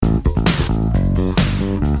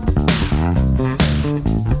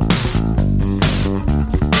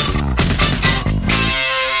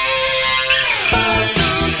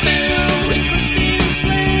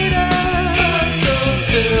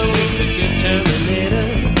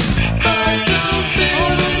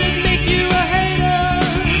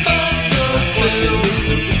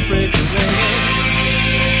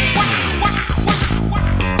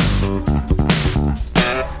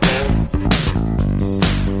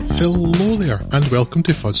Hello there, and welcome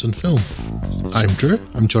to Fuzz on Film. I'm Drew,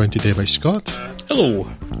 I'm joined today by Scott. Hello.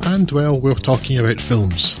 And, well, we're talking about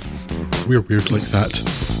films. We're weird like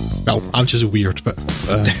that. Well, I'm just weird, but...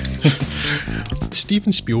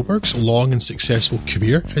 Steven Spielberg's long and successful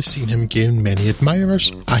career has seen him gain many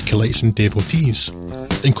admirers, acolytes and devotees,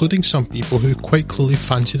 including some people who quite clearly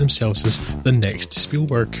fancy themselves as the next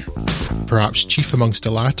Spielberg. Perhaps chief amongst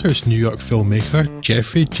the latter is New York filmmaker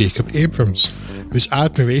Jeffrey Jacob Abrams, whose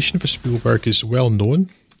admiration for Spielberg is well known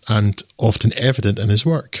and often evident in his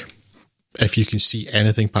work. If you can see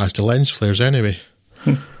anything past the lens flares anyway.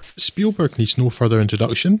 Spielberg needs no further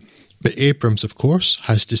introduction, but Abrams, of course,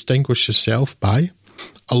 has distinguished himself by,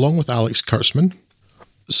 along with Alex Kurtzman,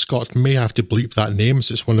 Scott may have to bleep that name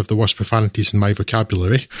as it's one of the worst profanities in my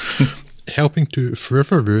vocabulary, helping to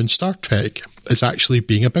forever ruin Star Trek as actually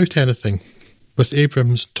being about anything. With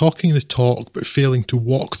Abrams talking the talk but failing to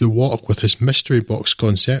walk the walk with his mystery box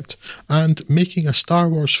concept, and making a Star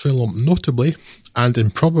Wars film notably, and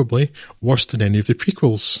improbably, worse than any of the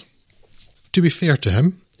prequels. To be fair to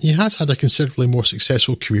him, he has had a considerably more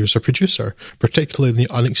successful career as a producer, particularly in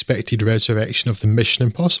the unexpected resurrection of the Mission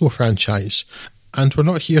Impossible franchise, and we're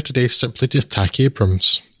not here today simply to attack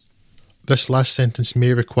Abrams. This last sentence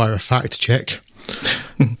may require a fact check.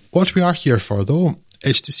 What we are here for, though,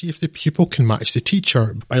 is to see if the pupil can match the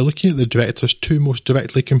teacher by looking at the director's two most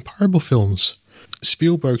directly comparable films,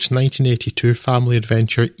 Spielberg's 1982 family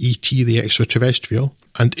adventure E.T. the Extraterrestrial,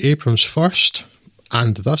 and Abrams' first,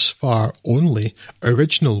 and thus far only,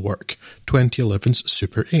 original work, 2011's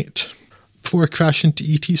Super 8. Before I crash into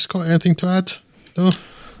E.T., Scott, anything to add? No?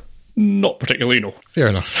 Not particularly, no. Fair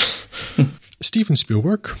enough. Steven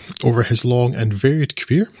Spielberg, over his long and varied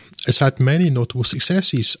career, has had many notable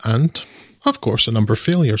successes and, of course, a number of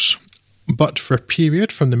failures. But for a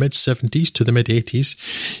period from the mid-70s to the mid-80s,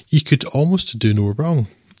 he could almost do no wrong,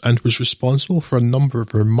 and was responsible for a number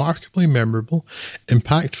of remarkably memorable,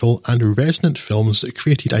 impactful and resonant films that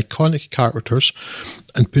created iconic characters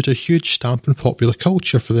and put a huge stamp on popular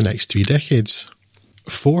culture for the next 3 decades.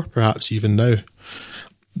 4 perhaps even now.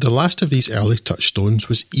 The last of these early touchstones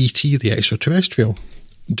was E.T. the Extraterrestrial,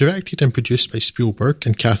 directed and produced by Spielberg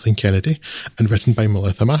and Kathleen Kennedy and written by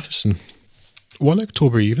Melissa Matheson. One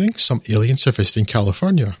October evening, some aliens are visiting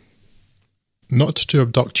California. Not to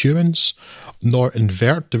abduct humans, nor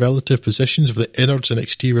invert the relative positions of the innards and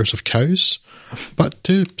exteriors of cows, but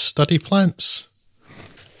to study plants.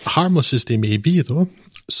 Harmless as they may be, though,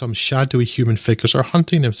 some shadowy human figures are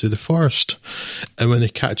hunting them through the forest, and when they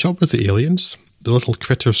catch up with the aliens, the little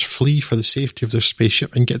critters flee for the safety of their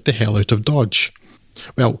spaceship and get the hell out of Dodge.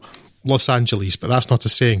 Well, Los Angeles, but that's not a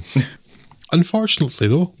saying. Unfortunately,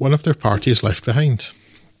 though, one of their party is left behind.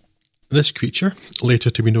 This creature, later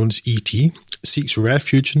to be known as E.T., seeks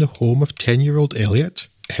refuge in the home of 10-year-old Elliot,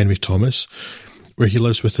 Henry Thomas, where he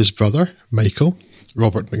lives with his brother, Michael,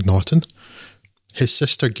 Robert McNaughton, his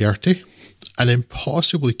sister Gertie, an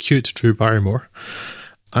impossibly cute Drew Barrymore,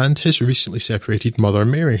 and his recently separated mother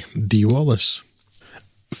Mary, Dee Wallace.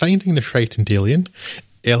 Finding the frightened alien,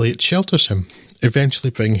 Elliot shelters him,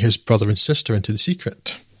 eventually bringing his brother and sister into the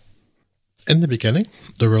secret. In the beginning,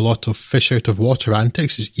 there were a lot of fish-out-of-water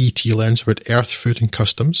antics as E.T. learns about Earth food and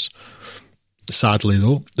customs. Sadly,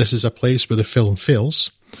 though, this is a place where the film fails,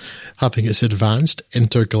 having its advanced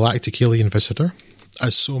intergalactic alien visitor,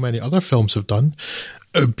 as so many other films have done,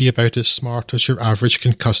 be about as smart as your average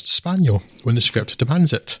concussed spaniel when the script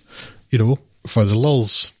demands it. You know, for the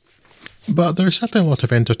lulz. But there is certainly a lot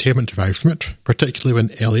of entertainment derived from it, particularly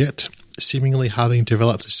when Elliot, seemingly having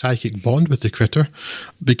developed a psychic bond with the critter,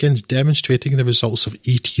 begins demonstrating the results of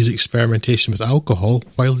E.T.'s experimentation with alcohol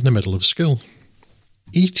while in the middle of school.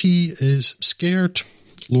 E.T. is scared,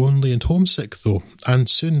 lonely and homesick though, and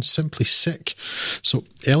soon simply sick, so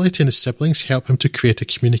Elliot and his siblings help him to create a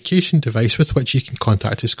communication device with which he can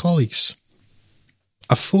contact his colleagues.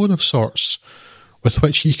 A phone of sorts, with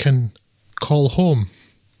which he can call home.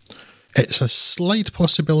 It's a slight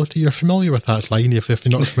possibility you're familiar with that line if you're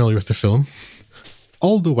not familiar with the film.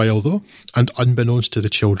 All the while, though, and unbeknownst to the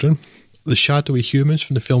children, the shadowy humans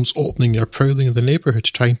from the film's opening are prowling in the neighbourhood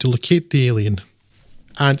trying to locate the alien.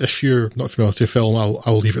 And if you're not familiar with the film,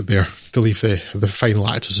 I'll leave it there. They'll leave the final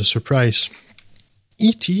act as a surprise.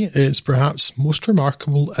 E.T. is perhaps most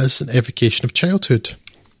remarkable as an evocation of childhood,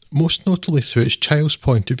 most notably through its child's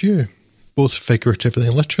point of view, both figuratively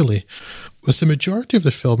and literally, with the majority of the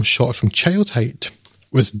film shot from child height,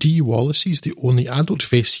 with Dee Wallace's the only adult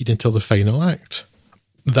face seen until the final act.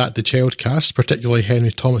 That the child cast, particularly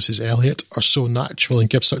Henry Thomas's Elliot, are so natural and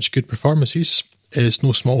give such good performances is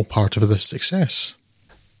no small part of this success.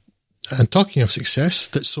 And talking of success,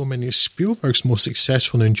 that so many of Spielberg's most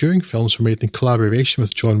successful and enduring films were made in collaboration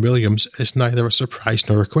with John Williams is neither a surprise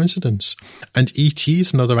nor a coincidence. And E.T.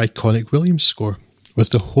 is another iconic Williams score, with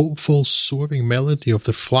the hopeful, soaring melody of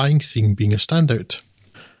the flying theme being a standout.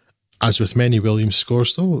 As with many Williams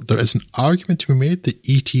scores, though, there is an argument to be made that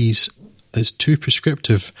E.T.'s is too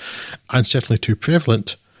prescriptive and certainly too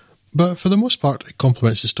prevalent, but for the most part, it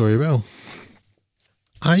complements the story well.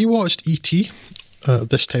 I watched E.T.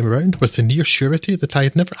 This time around with the near surety that I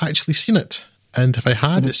had never actually seen it, and if I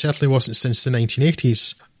had, it certainly wasn't since the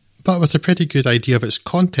 1980s, but with a pretty good idea of its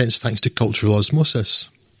contents thanks to cultural osmosis.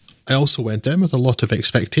 I also went in with a lot of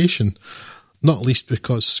expectation, not least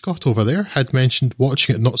because Scott over there had mentioned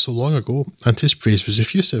watching it not so long ago, and his praise was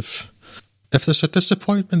effusive. If there's a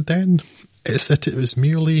disappointment then, it's that it was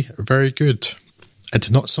merely very good,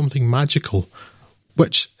 and not something magical,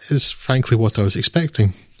 which is frankly what I was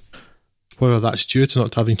expecting. Whether that's due to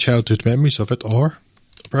not having childhood memories of it, or,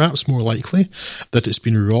 perhaps more likely, that it's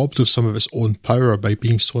been robbed of some of its own power by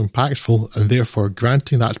being so impactful and therefore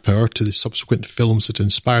granting that power to the subsequent films it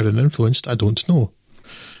inspired and influenced, I don't know.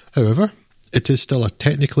 However, it is still a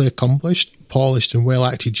technically accomplished, polished and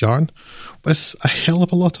well-acted yarn with a hell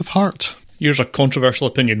of a lot of heart. Here's a controversial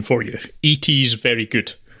opinion for you. E.T.'s very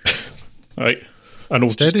good. Right? I know.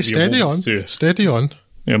 Steady on.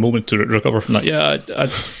 Yeah, a moment to recover from that. Yeah,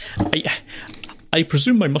 I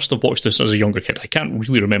presume I must have watched this as a younger kid. I can't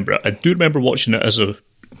really remember it. I do remember watching it as a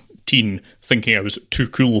teen, thinking I was too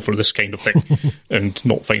cool for this kind of thing and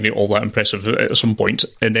not finding it all that impressive at some point.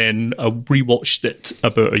 And then I rewatched it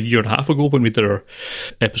about a year and a half ago when we did our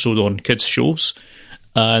episode on kids' shows.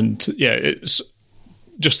 And yeah, it's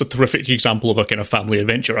just a terrific example of a kind of family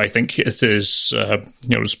adventure, I think. It is,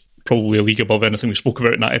 it's probably a league above anything we spoke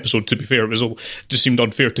about in that episode, to be fair. It just seemed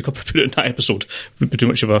unfair to put it in that episode. It would be too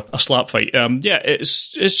much of a slap fight.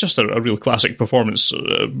 It's just a real classic performance,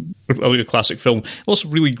 a really classic film. Lots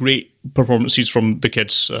of really great performances from the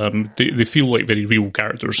kids. They feel like very real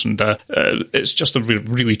characters, and it's just a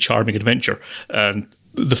really charming adventure. And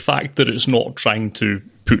the fact that it's not trying to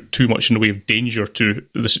put too much in the way of danger to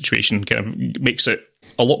the situation kind of makes it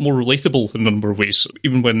a lot more relatable in a number of ways,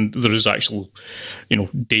 even when there is actual,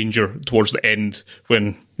 danger towards the end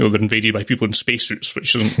when they're invaded by people in spacesuits,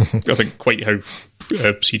 which isn't, I think, quite how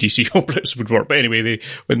CDC operatives would work. But anyway,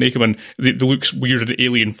 when they come in, they look weird and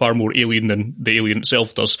alien, far more alien than the alien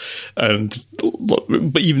itself does.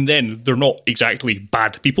 But even then, they're not exactly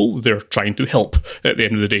bad people. They're trying to help at the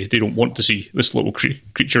end of the day. They don't want to see this little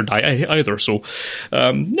creature die either. So,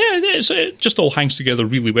 it just all hangs together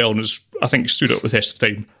really well, and has, I think, stood up the test of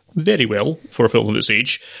time very well for a film of its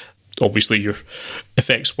age. Obviously, your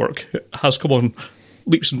effects work has come on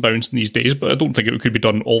leaps and bounds in these days, but I don't think it could be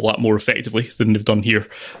done all that more effectively than they've done here.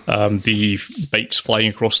 The bikes flying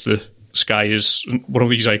across the sky is one of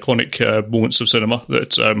these iconic moments of cinema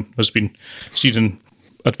that has been seen in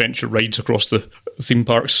adventure rides across the theme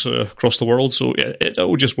parks across the world. So yeah, it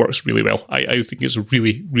all just works really well. I think it's a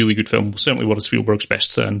really, really good film. Certainly one of Spielberg's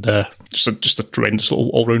best, and just a tremendous little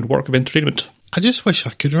all-round work of entertainment. I just wish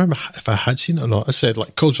I could remember if I had seen it or not. I said,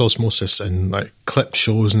 like, cultural osmosis and like clip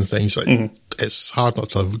shows and things, like it's hard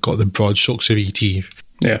not to have got the broad strokes of E.T.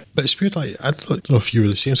 Yeah. But it's weird, like, I don't know if you were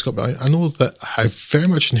the same, Scott, but I know that I've very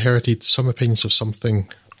much inherited some opinions of something,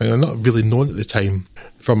 and I'm not really known at the time,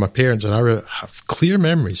 from my parents, and I have clear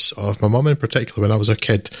memories of my mum in particular when I was a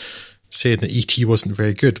kid saying that E.T. wasn't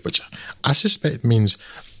very good, which I suspect means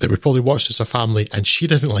that we probably watched as a family and she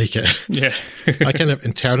didn't like it. Yeah. I kind of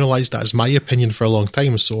internalised that as my opinion for a long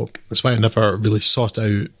time, so that's why I never really sought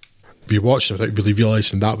out rewatching it without really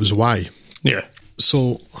realising that was why. Yeah.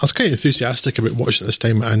 So I was quite enthusiastic about watching it this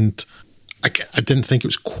time, and I didn't think it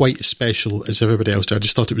was quite as special as everybody else did. I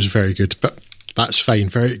just thought it was very good, but that's fine.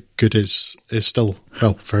 Very good is still,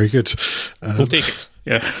 well, very good. We'll take it.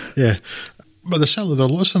 Yeah. Yeah. But there are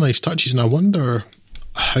lots of nice touches, and I wonder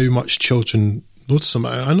how much children notice them.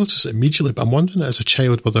 I noticed it immediately, but I'm wondering as a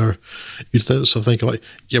child whether you'd sort of think like,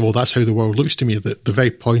 yeah, well, that's how the world looks to me. The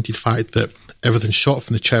very pointed fact that everything's shot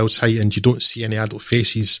from the child's height and you don't see any adult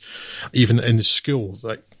faces, even in the school.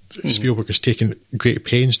 Like Spielberg has taken great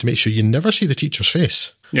pains to make sure you never see the teacher's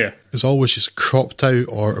face. Yeah, it's always just cropped out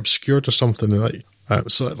or obscured or something, like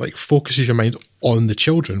so it like focuses your mind on the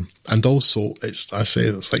children, and also it's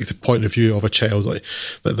like the point of view of a child, like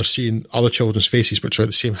that they're seeing other children's faces which are at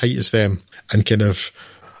the same height as them, and kind of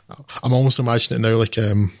I'm almost imagining it now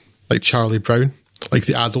like Charlie Brown, like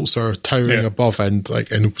the adults are towering above and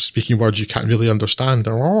speaking words you can't really understand.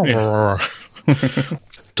 Yeah.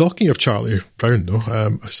 Talking of Charlie Brown,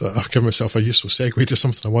 though, so I've given myself a useful segue to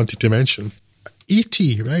something I wanted to mention.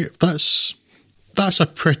 E.T., right? That's that's a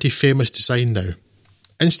pretty famous design now.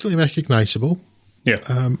 Instantly recognisable.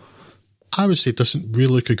 Yeah. I would say it doesn't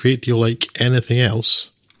really look a great deal like anything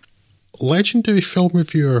else. Legendary film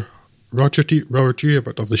reviewer Roger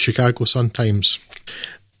Ebert of the Chicago Sun-Times,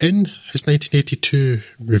 in his 1982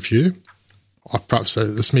 review, or perhaps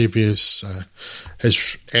this may be his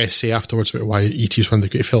essay afterwards about why E.T. is one of the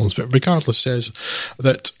great films, but regardless, says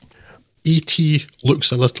that E.T.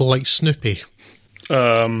 looks a little like Snoopy.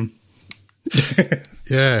 Yeah.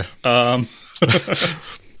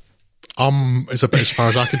 Is about as far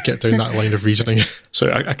as I could get down that line of reasoning.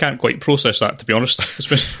 So I can't quite process that, to be honest.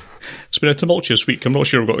 It's been a tumultuous week. I'm not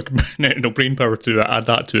sure I've got the brain power to add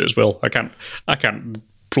that to it as well. I can't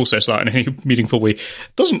process that in any meaningful way. It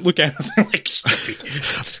doesn't look anything like Snoopy.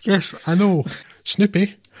 Yes, I know.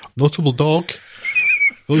 Snoopy, notable dog.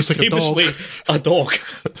 It looks like famously a dog,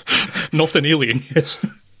 not an alien. Yes.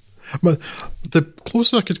 But the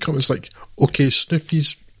closest I could come is like, okay,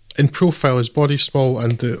 Snoopy's in profile, his body's small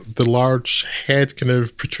and the large head kind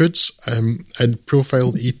of protrudes. And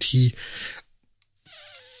profile, E.T.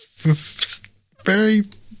 very,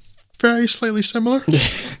 very slightly similar.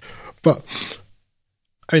 But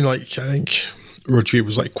I think Roger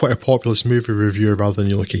was like quite a populist movie reviewer rather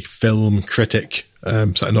than like a film critic,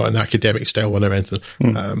 sort of not an academic style one or anything.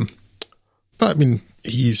 But I mean,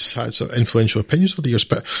 he's had sort of influential opinions over the years,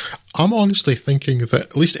 but I'm honestly thinking that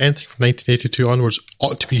at least anything from 1982 onwards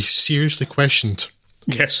ought to be seriously questioned.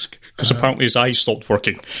 Yes, because apparently his eyes stopped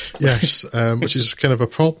working. Yes, which is kind of a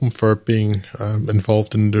problem for being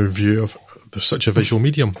involved in the review of such a visual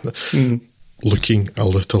medium. Looking a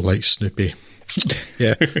little like Snoopy.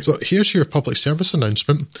 Yeah, so here's your public service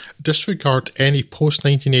announcement. Disregard any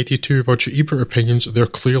post-1982 Roger Ebert opinions. They're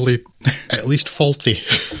clearly at least faulty.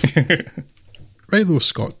 Right though,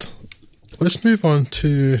 Scott, let's move on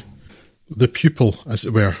to the pupil, as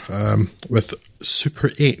it were, with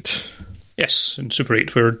Super 8. Yes, in Super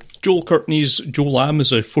 8, where Joel Courtney's Joe Lamb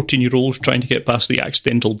is a 14-year-old trying to get past the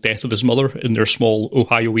accidental death of his mother in their small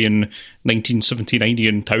Ohioan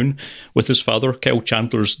 1979 town, with his father, Kyle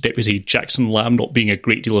Chandler's deputy Jackson Lamb, not being a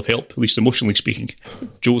great deal of help, at least emotionally speaking.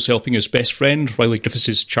 Joe's helping his best friend, Riley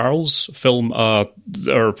Griffiths' Charles, film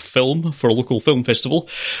for a local film festival,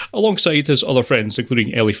 alongside his other friends,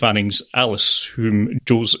 including Ellie Fanning's Alice, whom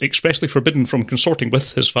Joe's expressly forbidden from consorting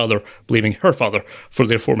with, his father blaming her father for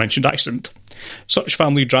the aforementioned accident. Such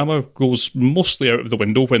family drama goes mostly out of the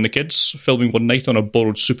window when the kids, filming one night on a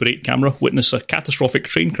borrowed Super 8 camera, witness a catastrophic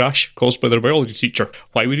train crash caused by their biology teacher.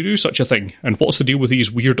 Why would he do such a thing? And what's the deal with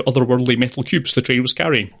these weird otherworldly metal cubes the train was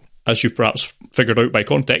carrying? As you've perhaps figured out by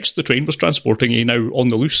context, the train was transporting a now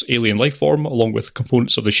on-the-loose alien life form along with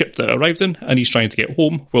components of the ship that it arrived in, and he's trying to get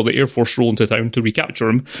home while the Air Force roll into town to recapture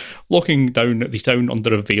him, locking down the town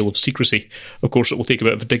under a veil of secrecy. Of course, it will take a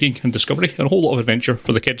bit of digging and discovery and a whole lot of adventure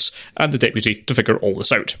for the kids and the deputy to figure all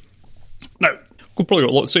this out. Now, we've probably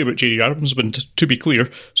got a lot to say about J.J. Abrams, but to be clear,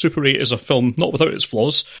 Super 8 is a film not without its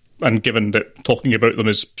flaws, and given that talking about them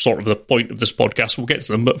is sort of the point of this podcast, we'll get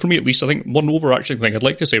to them. But for me, at least, I think one overarching thing I'd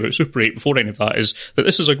like to say about Super 8 before any of that is that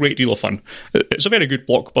this is a great deal of fun. It's a very good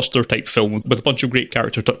blockbuster-type film with a bunch of great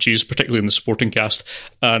character touches, particularly in the supporting cast,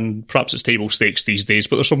 and perhaps it's table stakes these days,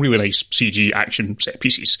 but there's some really nice CG action set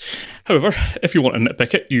pieces. However, if you want to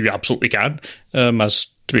nitpick it, you absolutely can, as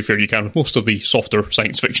to be fair, you can with most of the softer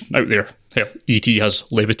science fiction out there. Hell, E.T. has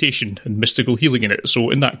levitation and mystical healing in it, so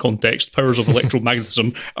in that context, powers of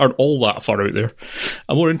electromagnetism aren't all that far out there.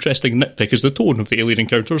 A more interesting nitpick is the tone of the alien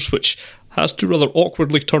encounters, which has to rather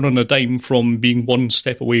awkwardly turn on a dime from being one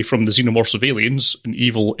step away from the xenomorphs of aliens, an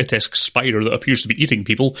evil it-esque spider that appears to be eating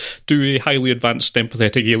people, to a highly advanced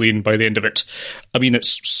empathetic alien by the end of it. I mean,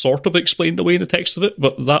 it's sort of explained away in the text of it,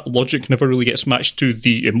 but that logic never really gets matched to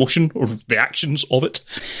the emotion or the actions of it.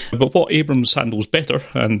 But what Abrams handles better,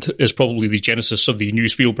 and is probably the genesis of the new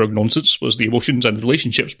Spielberg nonsense, was the emotions and the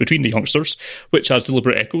relationships between the youngsters, which has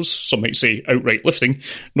deliberate echoes, some might say outright lifting,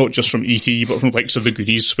 not just from E.T. but from the likes of the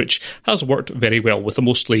Goonies, which has worked very well with a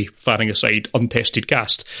mostly, fanning aside, untested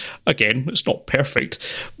cast. Again, it's not perfect.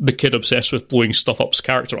 The kid obsessed with blowing stuff up's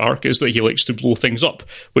character arc is that he likes to blow things up,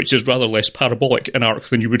 which is rather less parabolic an arc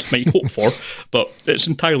than you might hope for, but it's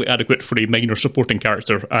entirely adequate for a minor supporting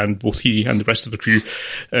character, and both he and the rest of the crew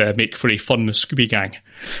make for a fun Scooby gang.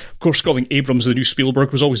 Of course, calling Abrams the new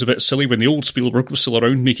Spielberg was always a bit silly when the old Spielberg was still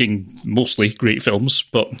around making mostly great films,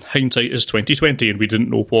 but hindsight is 2020 and we didn't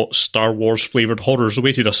know what Star Wars flavoured horrors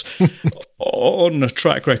awaited us. On a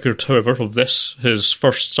track record, however, of this, his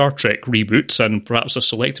first Star Trek reboot, and perhaps a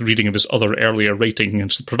select reading of his other earlier writing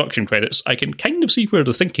and production credits, I can kind of see where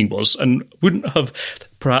the thinking was, and wouldn't have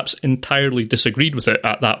perhaps entirely disagreed with it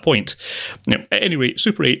at that point. Now, at any rate,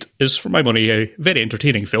 Super 8 is, for my money, a very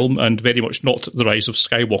entertaining film, and very much not The Rise of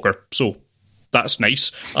Skywalker, so that's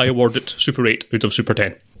nice. I award it Super 8 out of Super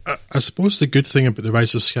 10. I suppose the good thing about The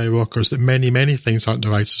Rise of Skywalker is that many, many things aren't The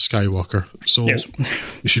Rise of Skywalker. So yes.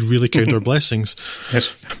 We should really count our blessings.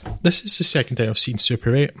 Yes. This is the second time I've seen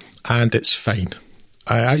Super 8, and it's fine.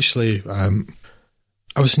 I actually,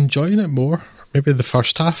 I was enjoying it more, maybe the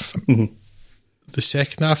first half. Mm-hmm. The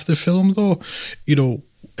second half of the film, though, you know,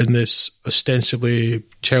 in this ostensibly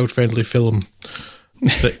child-friendly film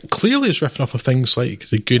that clearly is riffing off of things like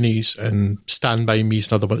The Goonies and Stand By Me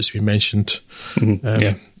is another one that's been mentioned. Mm-hmm.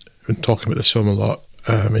 Yeah. Been talking about this film a lot,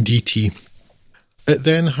 and E.T. It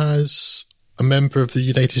then has a member of the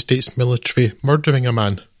United States military murdering a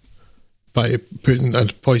man by putting a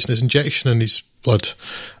poisonous injection in his blood.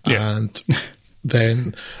 Yeah. And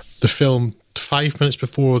then the film, 5 minutes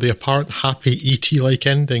before the apparent happy E.T.-like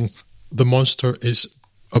ending, the monster is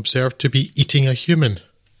observed to be eating a human.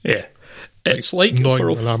 Yeah. It's like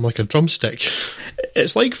gnawing an arm like a drumstick.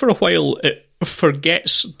 It's like for a while it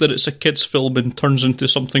forgets that it's a kids' film and turns into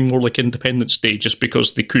something more like Independence Day just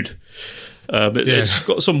because they could. It's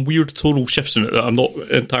got some weird tonal shifts in it that I'm not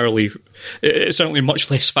entirely... It's certainly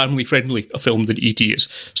much less family-friendly a film than E.T. is.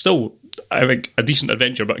 Still, I think, a decent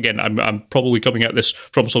adventure, but again, I'm probably coming at this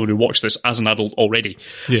from someone who watched this as an adult already.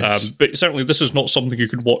 Yes. But certainly this is not something you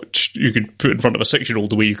could watch, you could put in front of a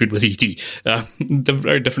 6-year-old the way you could with E.T.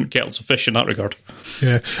 Very different kettles of fish in that regard.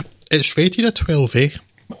 Yeah. It's rated a 12A.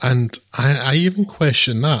 And I even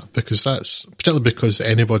question that, because that's particularly because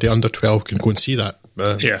anybody under 12 can go and see that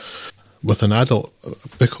with an adult.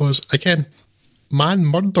 Because, again, man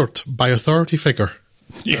murdered by authority figure.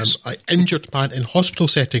 Yes. Injured man in hospital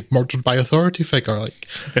setting murdered by authority figure. Like,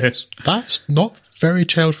 yes. That's not very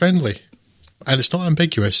child friendly. And it's not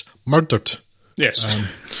ambiguous. Murdered. Yes.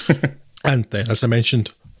 And then, as I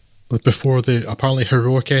mentioned, before the apparently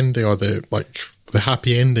heroic ending or the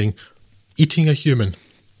happy ending, eating a human.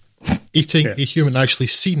 Eating a human, actually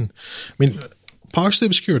seen. I mean, partially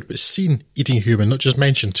obscured, but seen eating a human, not just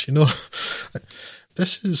mentioned, you know.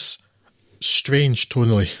 This is strange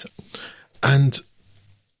tonally. And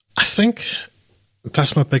I think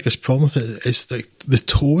that's my biggest problem with it, is that the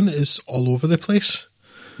tone is all over the place.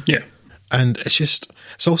 Yeah. And it's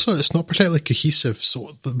not particularly cohesive.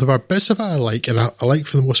 So there are bits of it I like, and I like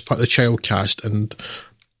for the most part the child cast, and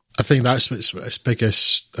I think that's its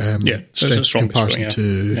biggest strength in comparison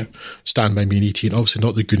to Stand By Me and E.T., and obviously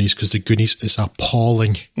not The Goonies, because The Goonies is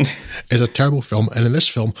appalling. It's a terrible film, and in this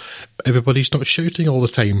film, everybody's not shouting all the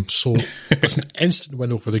time, so it's an instant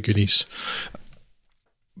win over The Goonies.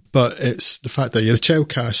 But it's the fact that the child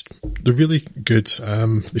cast, they're really good.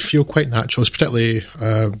 They feel quite natural. It's particularly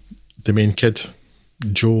the main kid,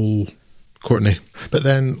 Joel Courtney. But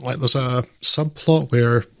then, there's a subplot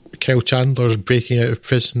where Kyle Chandler's breaking out of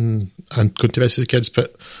prison and going to rescue the kids,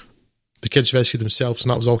 but the kids rescue themselves,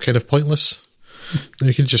 and that was all kind of pointless.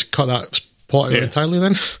 You can just cut that plot out entirely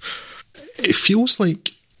then. It feels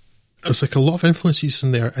like there's a lot of influences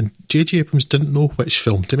in there, and J.J. Abrams didn't know which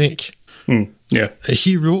film to make. Yeah.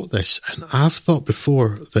 He wrote this, and I've thought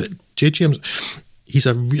before that J.J. Abrams, he's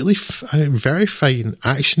a really very fine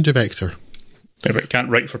action director. Yeah, but can't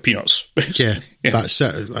write for peanuts. yeah, that's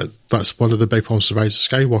it. That's one of the big problems of Rise of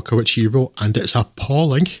Skywalker, which he wrote, and it's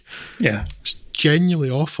appalling. Yeah. It's genuinely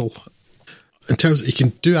awful. In terms of, he can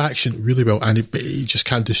do action really well, but he just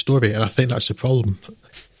can't do story, and I think that's the problem.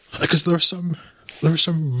 Because there are some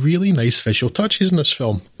really nice visual touches in this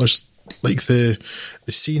film. There's the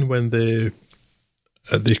scene when they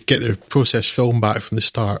get their processed film back from the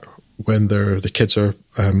start, when the kids are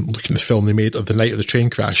looking at the film they made of the night of the train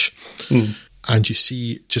crash. And you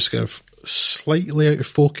see, just kind of slightly out of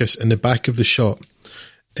focus in the back of the shot,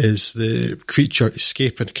 is the creature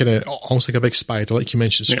escaping, kind of almost like a big spider, like you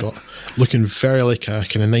mentioned, Scott, looking very like a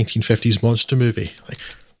kind of 1950s monster movie.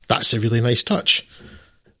 That's a really nice touch.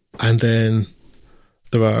 And then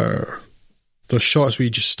there are shots where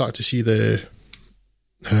you just start to see the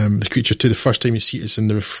creature too. The first time you see it is in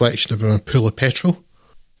the reflection of a pool of petrol.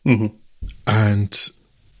 Mm-hmm.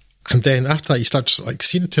 And then after that, you start just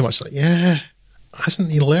seeing it too much.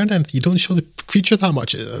 Hasn't he learned anything? You don't show the creature that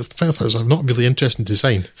much. I'm not really interested in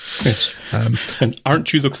design. Yes. And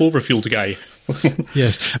aren't you the Cloverfield guy?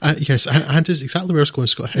 Yes. Yes. And is exactly where I was going,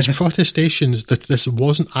 Scott. His protestations that this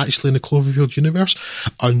wasn't actually in the Cloverfield universe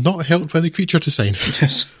are not helped by the creature design.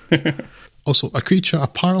 Yes. Also, a creature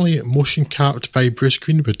apparently motion capped by Bruce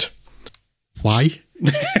Greenwood. why?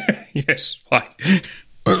 Yes, why?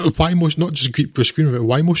 Why motion, not just Bruce Green, but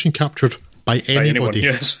why motion captured by anybody? Anyone,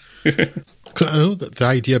 yes. Because I know that the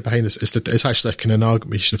idea behind this is that it's actually a kind of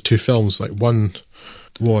amalgamation of two films. Like, one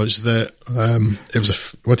was that it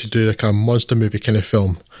was wanted to do like a monster movie kind of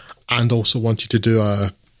film, and also wanted to do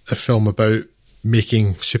a film about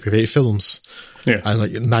making Super 8 films. Yeah. And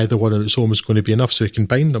like neither one on its own was going to be enough, so he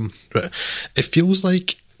combined them. But it feels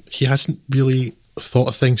like he hasn't really thought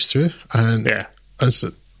of things through, and so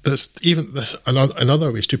that's even in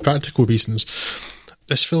other ways, two practical reasons.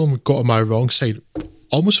 This film got on my wrong side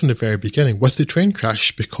almost from the very beginning with the train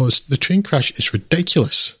crash, because the train crash is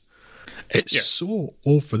ridiculous. It's so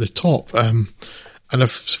over the top. And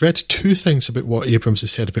I've read two things about what Abrams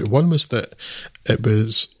has said about it. One was that it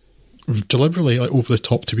was deliberately like over the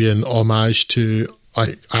top to be an homage to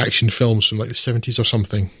like action films from like the 70s or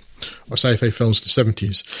something, or sci-fi films in the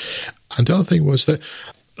 70s. And the other thing was that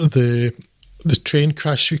the train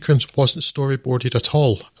crash sequence wasn't storyboarded at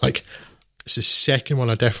all. Like, it's the second one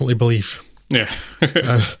I definitely believe. Yeah.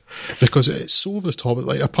 Because it's so over the top.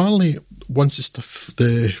 Like, apparently, once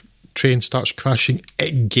the train starts crashing,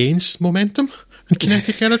 it gains momentum and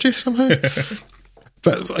kinetic energy somehow.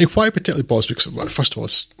 But like, why particularly bothers me? Because, first of all,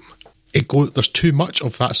 there's too much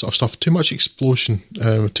of that sort of stuff, too much explosion,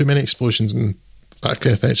 too many explosions and that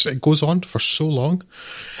kind of thing. It goes on for so long,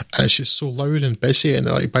 and it's just so loud and busy, and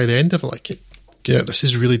like by the end of it, like, yeah, this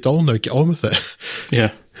is really dull now, get on with it.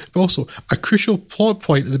 Yeah. But also, a crucial plot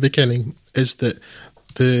point at the beginning is that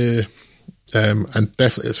and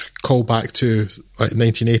definitely it's a call back to like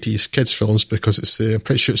 1980s kids films, because I'm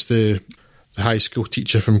pretty sure it's the high school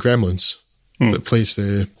teacher from Gremlins that plays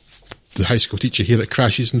the high school teacher here that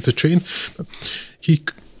crashes into the train. He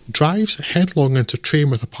drives headlong into a train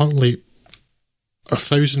with apparently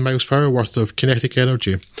 1,000 miles per hour worth of kinetic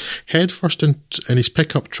energy, head first in his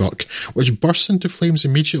pickup truck, which bursts into flames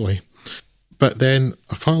immediately. But then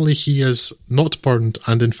apparently he is not burned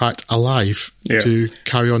and in fact alive to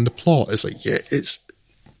carry on the plot. It's like,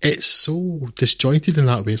 it's so disjointed in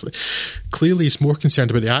that way. It's like, clearly he's more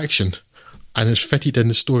concerned about the action and is fitted in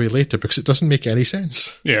the story later, because it doesn't make any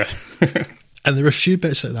sense. Yeah. And there are a few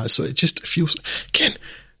bits like that, so it just feels, again,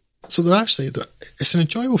 so they're actually, it's an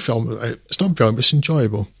enjoyable film. It's not brilliant, but it's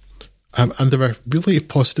enjoyable. And there are really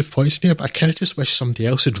positive points in here, but I kind of just wish somebody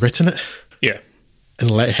else had written it. Yeah.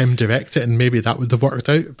 And let him direct it, and maybe that would have worked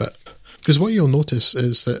out. But because what you'll notice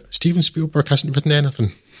is that Steven Spielberg hasn't written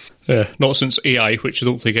anything. Not since AI, which I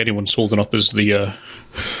don't think anyone's holding up as the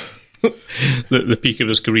the peak of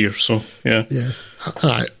his career. So yeah.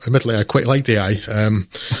 Admittedly, I quite liked AI.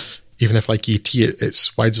 Even if, like E.T.,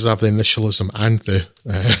 it's why does it have the initialism and the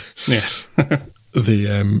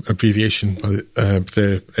the abbreviation,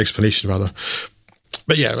 the explanation rather.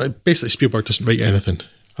 But yeah, basically Spielberg doesn't write anything.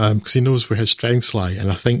 Because he knows where his strengths lie,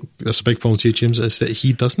 and I think that's a big problem with J. James, is that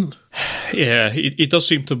he doesn't. Yeah, he does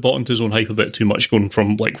seem to have bought into his own hype a bit too much, going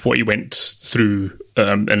from like what he went through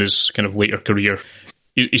in his kind of later career.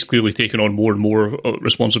 He's clearly taken on more and more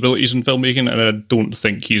responsibilities in filmmaking, and I don't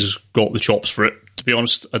think he's got the chops for it. To be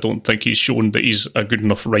honest, I don't think he's shown that he's a good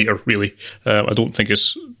enough writer, really. I don't think at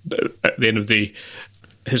the end of the day,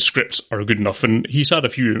 his scripts are good enough, and he's had a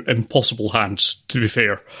few impossible hands, to be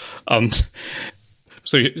fair.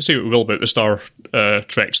 So say what we will about the Star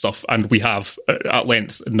Trek stuff, and we have at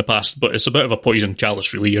length in the past, but it's a bit of a poison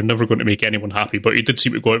chalice, really. You're never going to make anyone happy, but he did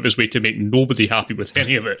seem to go out of his way to make nobody happy with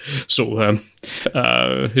any of it. So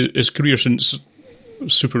his career since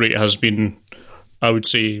Super 8 has been, I would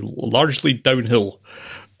say, largely downhill.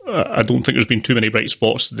 I don't think there's been too many bright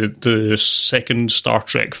spots. The second Star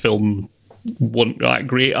Trek film wasn't that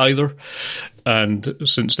great either, and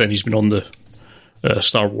since then he's been on the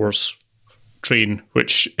Star Wars train,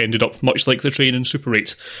 which ended up much like the train in Super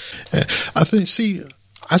 8. I think,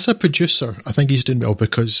 as a producer, I think he's doing well,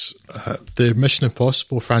 because the Mission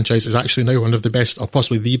Impossible franchise is actually now one of the best, or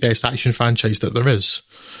possibly the best action franchise that there is.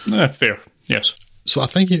 Fair, yes. So I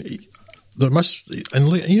think there must, and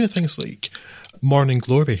even things like Morning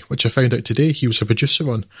Glory, which I found out today he was a producer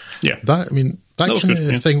on. Yeah. That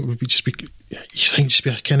kind of thing would just be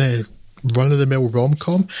a kind of run-of-the-mill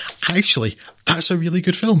rom-com. Actually, that's a really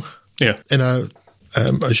good film. Yeah. In a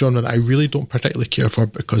genre that I really don't particularly care for,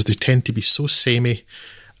 because they tend to be so samey,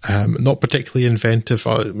 not particularly inventive,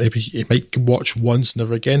 or maybe you might watch once,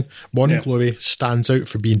 never again. Morning Glory stands out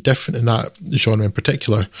for being different in that genre in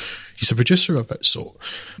particular. He's a producer of it, so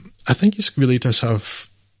I think he really does have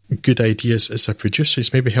good ideas as a producer.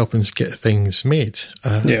 He's maybe helping to get things made.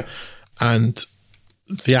 And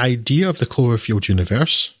the idea of the Cloverfield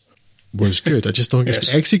universe was good. I just don't think it's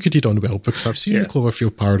been executed on well, because I've seen the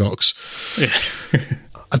Cloverfield paradox. Yeah.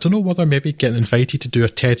 I don't know whether maybe getting invited to do a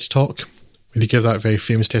TED Talk, when he gave that very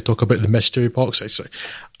famous TED Talk about the mystery box, it's like,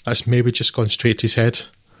 that's maybe just gone straight to his head.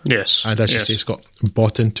 Yes. And as you say, he's got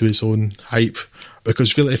bought into his own hype.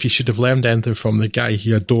 Because really, if he should have learned anything from the guy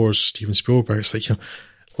he adores, Steven Spielberg, it's like,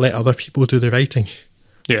 let other people do the writing.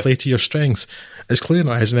 Yeah. Play to your strengths. It's clear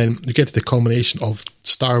now, and then you get to the culmination of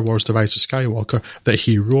Star Wars The Rise of Skywalker that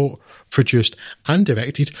he wrote, produced, and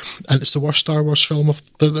directed, and it's the worst Star Wars film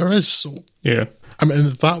that there is. So, yeah. I mean,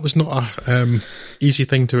 that was not a easy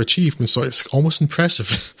thing to achieve, and so it's almost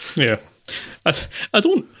impressive. Yeah. I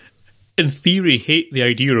don't, in theory, hate the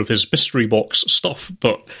idea of his mystery box stuff,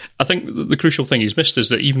 but I think the crucial thing he's missed is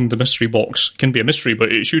that even the mystery box can be a mystery,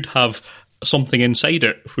 but it should have something inside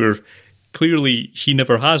it where clearly he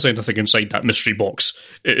never has anything inside that mystery box.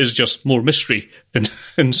 It is just more mystery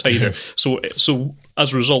inside it. So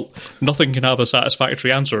as a result, nothing can have a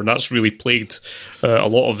satisfactory answer, and that's really plagued a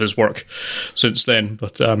lot of his work since then.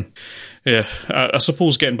 But yeah, I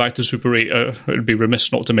suppose getting back to Super 8, it would be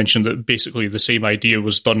remiss not to mention that basically the same idea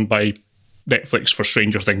was done by Netflix for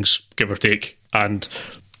Stranger Things, give or take, and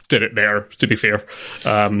did it better, to be fair.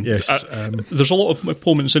 Yes. There's a lot of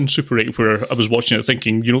moments in Super 8 where I was watching it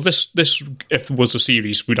thinking, this, if it was a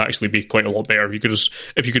series, would actually be quite a lot better.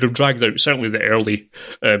 If you could have dragged out, certainly the early,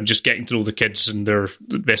 just getting to know the kids and their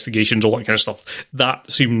investigations, all that kind of stuff,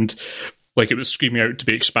 that seemed like it was screaming out to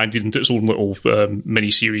be expanded into its own little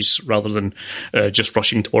mini-series rather than just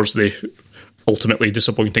rushing towards the ultimately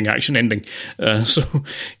disappointing action ending. So,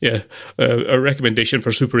 yeah, a recommendation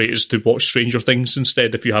for Super 8 is to watch Stranger Things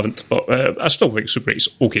instead if you haven't. But I still think Super 8's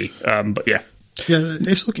okay. But yeah. Yeah,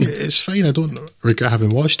 it's okay. It's fine. I don't regret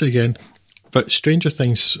having watched it again. But Stranger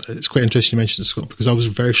Things, it's quite interesting you mentioned this, because I was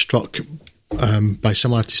very struck by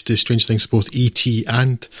similarities to Stranger Things, both E.T.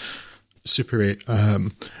 and Super 8.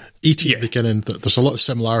 E.T. at the beginning, there's a lot of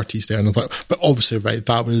similarities there, but obviously, right,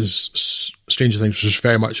 that was Stranger Things was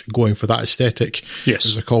very much going for that aesthetic. Yes,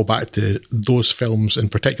 there's a call back to those films in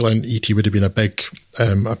particular, and E.T. would have been a big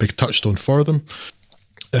touchstone for them.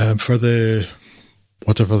 For the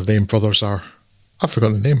whatever the name brothers are, I've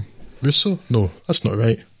forgotten the name. Russo? No, that's not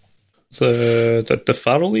right. The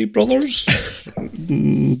Farrelly brothers,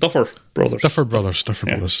 Duffer brothers. Duffer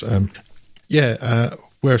brothers.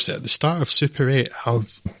 Whereas at the start of Super 8,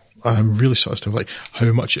 I'm really sort of stuff like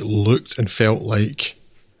how much it looked and felt like,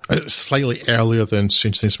 it's slightly earlier than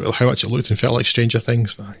Stranger Things, but how much it looked and felt like Stranger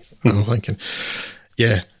Things. I'm thinking,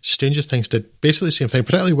 yeah, Stranger Things did basically the same thing,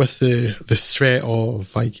 particularly with the threat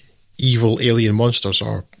of like evil alien monsters,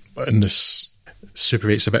 or in this Super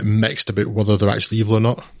 8's a bit mixed about whether they're actually evil or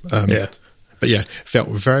not. But yeah, felt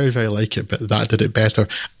very, very like it, but that did it better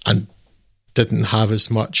and didn't have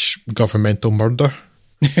as much governmental murder.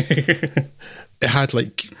 It had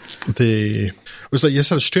it was like you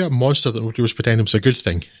said, a straight up monster that nobody was pretending was a good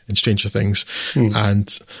thing in Stranger Things,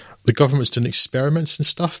 and the government's doing experiments and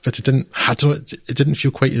stuff, but it didn't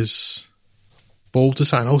feel quite as bold as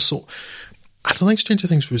that. And also, I don't think Stranger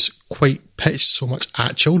Things was quite pitched so much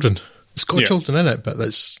at children. It's got children in it, but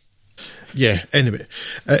anyway,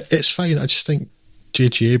 it's fine. I just think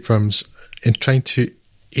J.J. Abrams, in trying to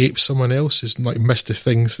ape someone else, has missed the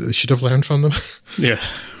things that they should have learned from them. Yeah.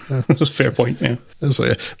 That's a fair point, yeah.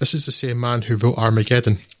 This is the same man who wrote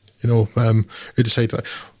Armageddon, who decided that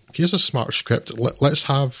here's a smart script, let's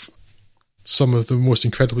have some of the most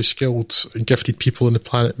incredibly skilled and gifted people on the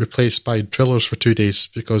planet replaced by drillers for 2 days,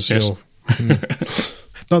 because, not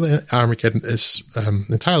that Armageddon is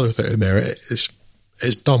entirely without merit,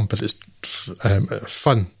 it's dumb, but it's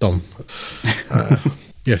fun dumb.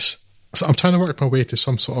 Yes. So I'm trying to work my way to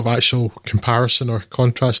some sort of actual comparison or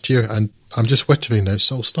contrast here, and I'm just wittering now,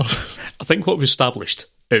 so I'll stop. I think what we've established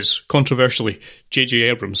is, controversially, J.J.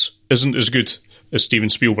 Abrams isn't as good as Steven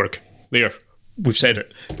Spielberg. There, we've said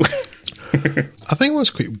it. I think what's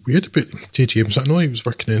quite weird about J.J. Abrams, I know he was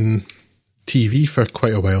working in TV for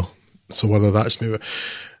quite a while, so whether that's maybe...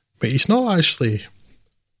 But he's not actually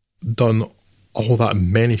done all that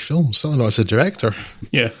many films, certainly not as a director.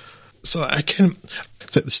 Yeah. So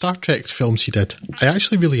the Star Trek films he did, I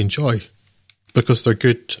actually really enjoy, because they're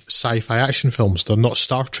good sci-fi action films. They're not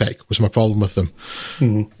Star Trek, was my problem with them.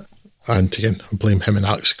 Mm-hmm. And again, I blame him and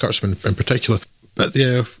Alex Kurtzman in particular. But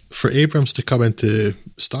for Abrams to come into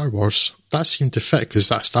Star Wars, that seemed to fit, because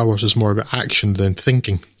that Star Wars is more about action than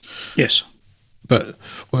thinking. Yes. But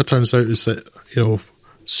what it turns out is that,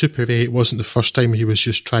 Super 8 wasn't the first time he was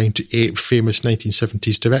just trying to ape famous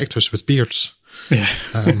 1970s directors with beards. Yeah.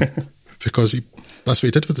 Because that's what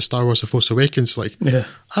he did with the Star Wars The Force Awakens.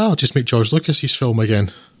 I'll just make George Lucas his film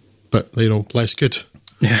again, but less good.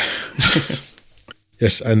 Yeah.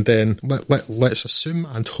 Yes, and then let's assume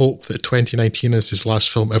and hope that 2019 is his last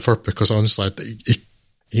film ever, because honestly,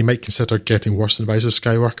 he might consider getting worse than Rise of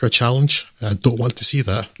Skywalker a challenge. I don't want to see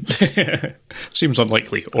that. Seems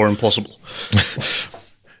unlikely or impossible.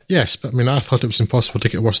 Yes, but I mean, I thought it was impossible to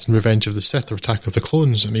get worse than Revenge of the Sith or Attack of the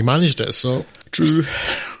Clones, and he managed it, so... True.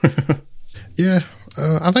 Yeah,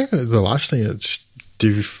 I think the last thing is just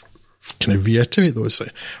to kind of reiterate, though, is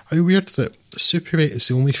like, how weird that Super 8 is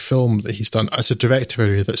the only film that he's done as a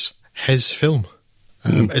director that's his film.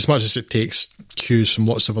 As much as it takes cues from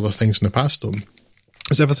lots of other things in the past, though,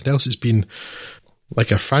 because everything else has been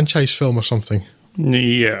like a franchise film or something.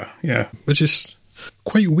 Yeah. Which is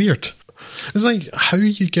quite weird. It's like, how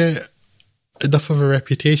you get enough of a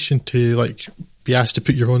reputation to like be asked to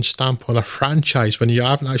put your own stamp on a franchise when you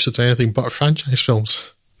haven't actually done anything but franchise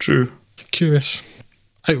films. True. Curious.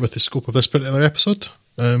 Out with the scope of this particular episode,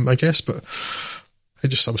 I guess, but I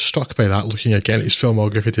was struck by that looking again at his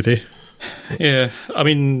filmography today. Yeah, I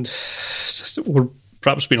mean, we're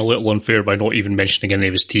perhaps being a little unfair by not even mentioning any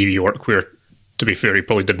of his TV work, where, to be fair, he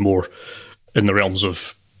probably did more in the realms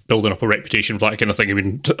of building up a reputation for that kind of thing. I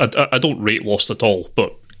mean, I don't rate Lost at all,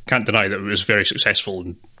 but can't deny that it was very successful,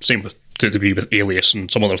 and same to be with Alias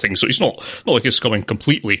and some other things. So it's not like it's coming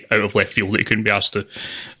completely out of left field that he couldn't be asked to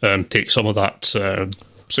take some of that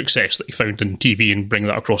success that he found in TV and bring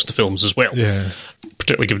that across to films as well. Yeah.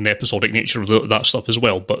 Particularly given the episodic nature of that stuff as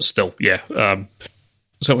well. But still, yeah,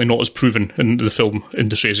 certainly not as proven in the film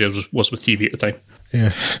industry as he was with TV at the time.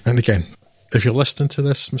 Yeah, and again, if you're listening to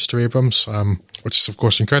this, Mr. Abrams, which is of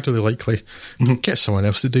course incredibly likely, get someone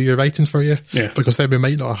else to do your writing for you. Yeah. Because then we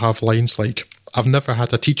might not have lines like, "I've never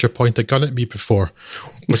had a teacher point a gun at me before,"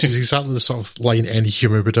 which is exactly the sort of line any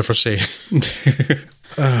human would ever say.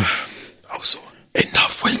 Also,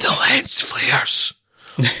 enough with the lens flares.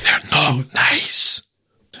 They're not nice.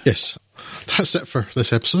 Yes, that's it for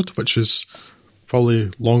this episode, which was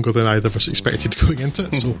probably longer than either of us expected going into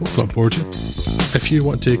it, so hopefully not bored you. If you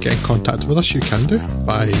want to get in contact with us, you can do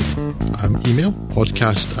by email,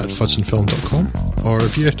 podcast@fudsonfilm.com, or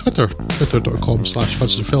via Twitter,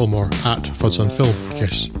 twitter.com/fudsonfilm or @fudsonfilm,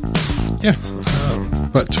 yes. Yeah,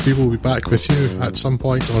 but we will be back with you at some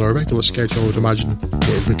point on our regular schedule, I would imagine,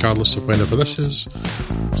 regardless of whenever this is.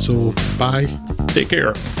 So, bye. Take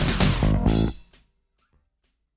care.